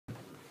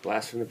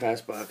Blast from the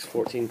Past box,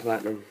 14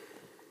 platinum,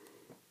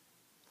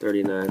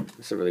 39.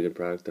 It's a really good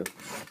product though.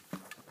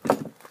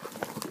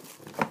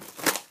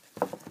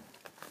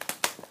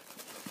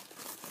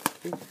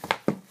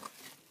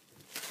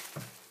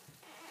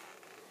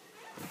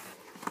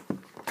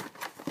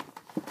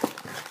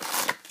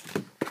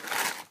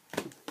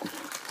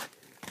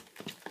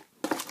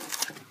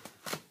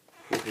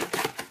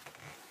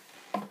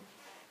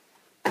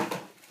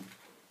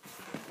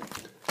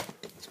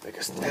 Let's make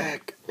a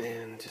stack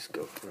and just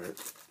go for it.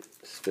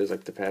 This feels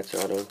like the patch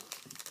auto.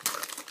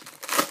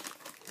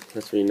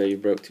 That's when you know you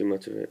broke too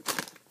much of it.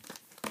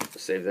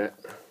 Save that.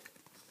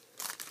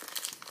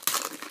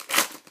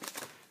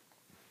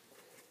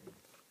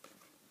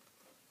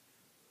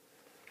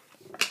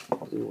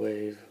 Blue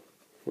Wave.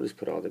 We'll just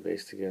put all the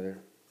base together.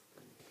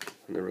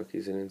 And the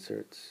rookies and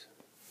inserts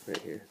right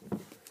here.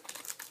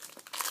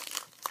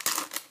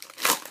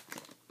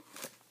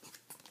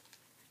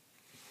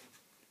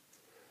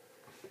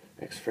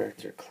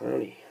 X-Fractor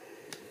Clowney.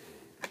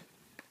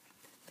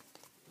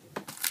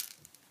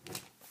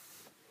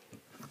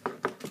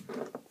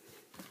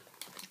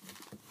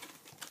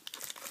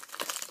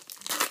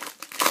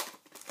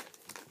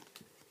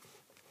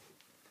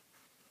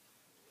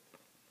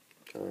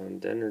 John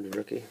Dennard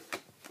rookie.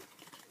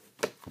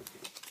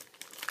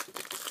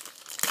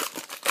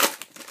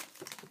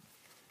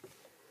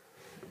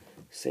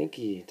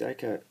 Sankey die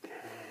cut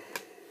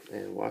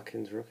and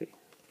Watkins rookie.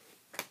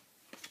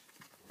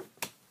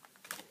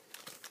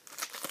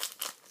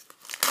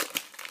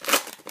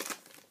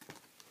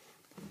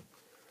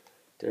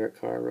 Derek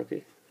Carr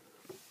rookie.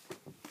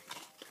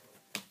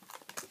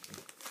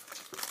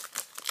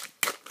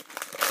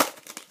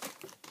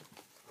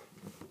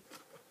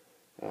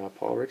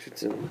 Paul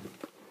Richardson.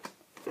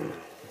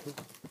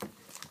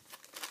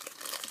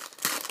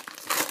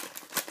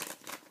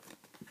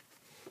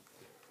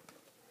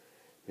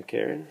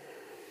 McCarron.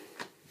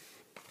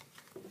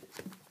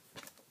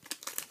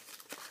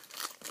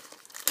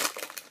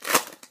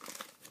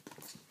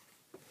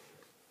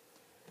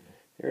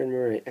 Aaron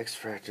Murray,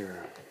 X-Fractor.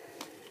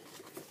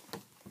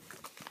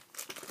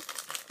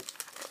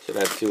 Should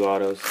have 2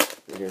 autos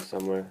in here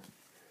somewhere.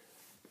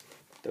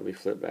 They'll be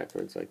flipped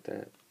backwards like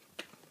that.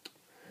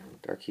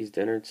 Darqueze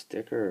Dennard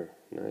sticker.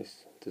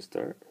 Nice to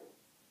start.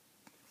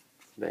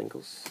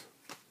 Bengals.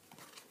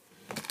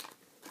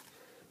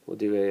 We'll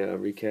do a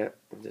recap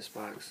of this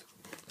box.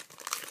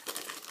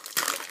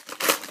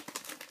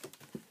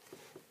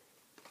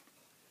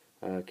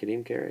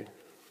 Kadeem Carey,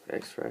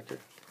 X-Fractor.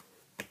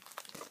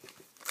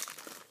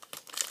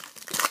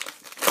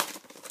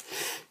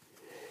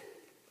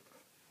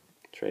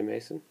 Trey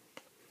Mason.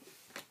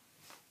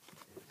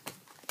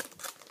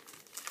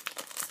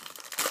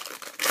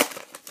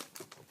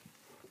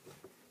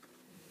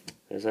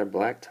 There's our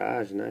black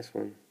Taj, nice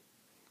one.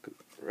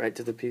 Right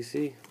to the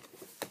PC.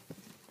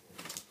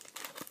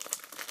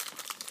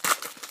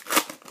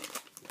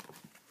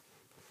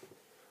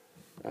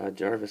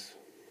 Jarvis.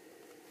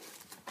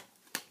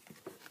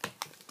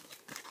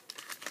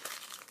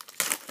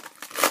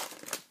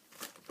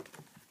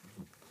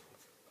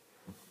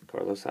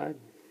 Carlos Hyde.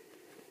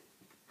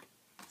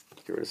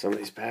 Get rid of some of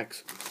these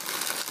packs.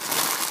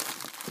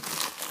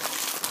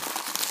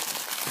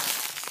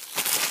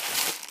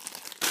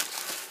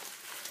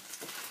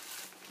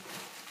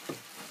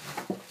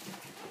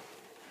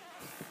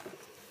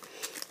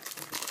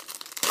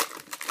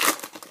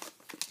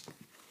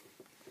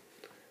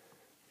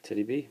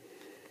 Teddy B.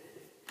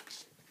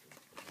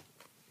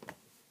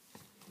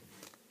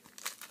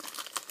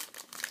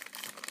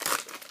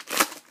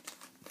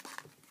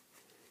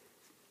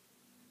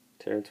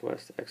 Terrence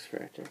West,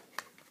 X-Fractor.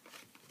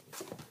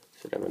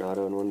 Should have an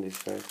auto in one of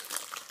these packs.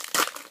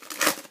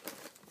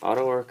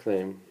 Auto or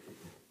claim?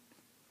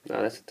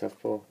 No, that's a tough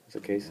pull. That's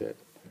a case hit.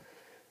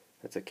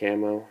 That's a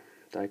camo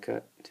die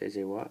cut.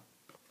 JJ Watt.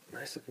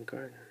 Nice looking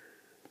card.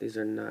 These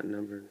are not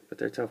numbered, but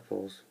they're tough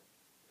pulls.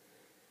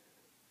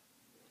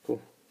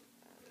 Cool.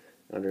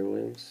 Andre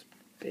Williams,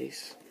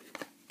 base.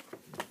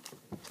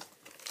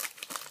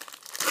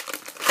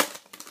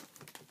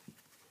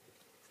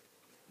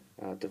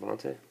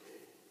 Devontae.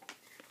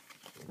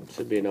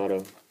 Should be an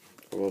auto.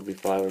 We'll be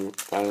filing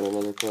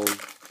another clone.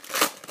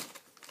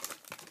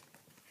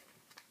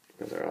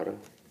 There's our auto.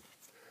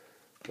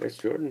 There's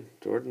Jordan.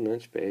 Jordan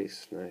Lynch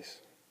base. Nice.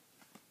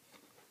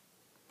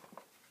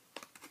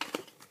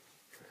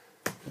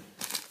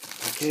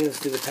 Okay, let's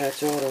do the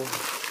patch auto.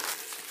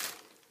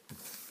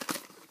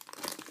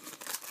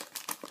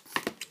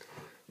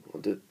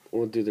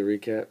 We'll do the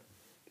recap.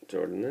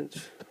 Jordan Lynch.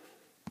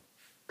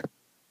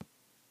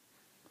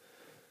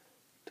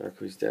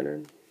 Darqueze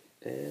Dennard.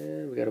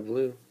 And we got a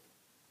blue.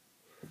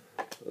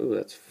 Ooh,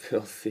 that's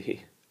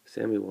filthy.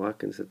 Sammy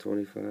Watkins at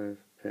 25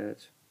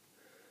 patch.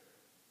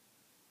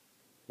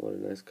 What a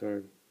nice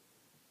card.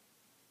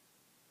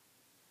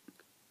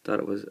 Thought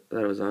it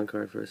was on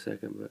card for a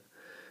second, but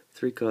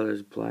 3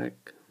 colors: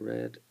 black,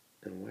 red,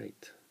 and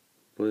white.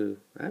 Blue.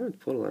 I haven't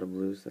pulled a lot of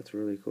blues. That's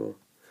really cool.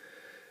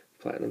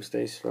 Platinum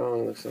stays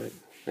strong, looks like.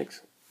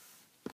 Thanks.